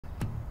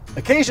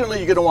Occasionally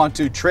you're going to want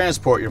to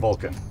transport your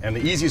Volcon, and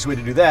the easiest way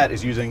to do that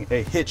is using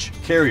a hitch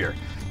carrier.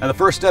 Now the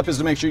first step is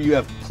to make sure you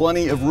have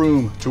plenty of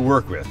room to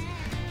work with.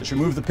 Just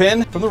remove the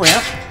pin from the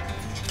ramp,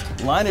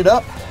 line it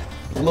up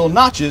with little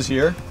notches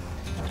here.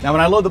 Now when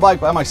I load the bike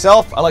by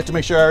myself, I like to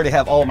make sure I already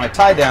have all of my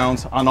tie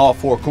downs on all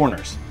four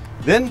corners.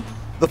 Then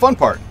the fun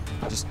part,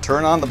 just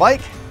turn on the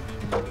bike,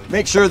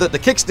 make sure that the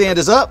kickstand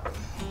is up,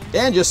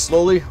 and just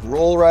slowly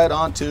roll right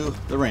onto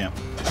the ramp.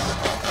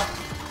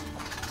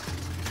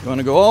 You want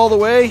to go all the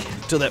way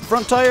till that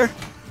front tire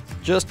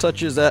just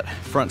touches that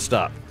front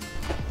stop.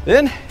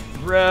 Then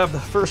grab the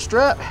first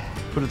strap,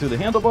 put it through the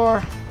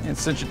handlebar, and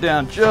cinch it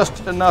down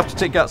just enough to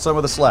take out some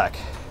of the slack.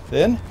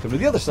 Then come to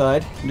the other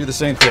side and do the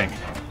same thing.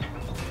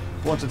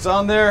 Once it's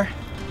on there,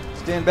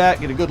 stand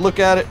back, get a good look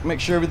at it, make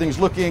sure everything's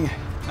looking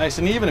nice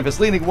and even. If it's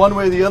leaning one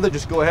way or the other,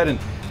 just go ahead and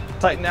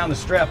tighten down the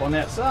strap on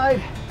that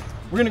side.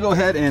 We're gonna go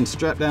ahead and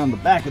strap down the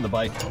back of the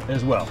bike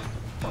as well.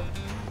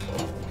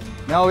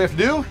 Now all we have to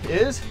do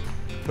is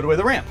put away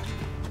the ramp.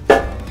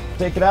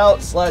 Take it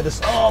out, slide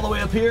this all the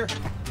way up here.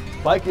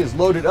 Bike is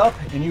loaded up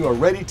and you are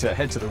ready to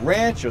head to the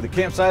ranch or the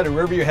campsite or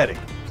wherever you're heading.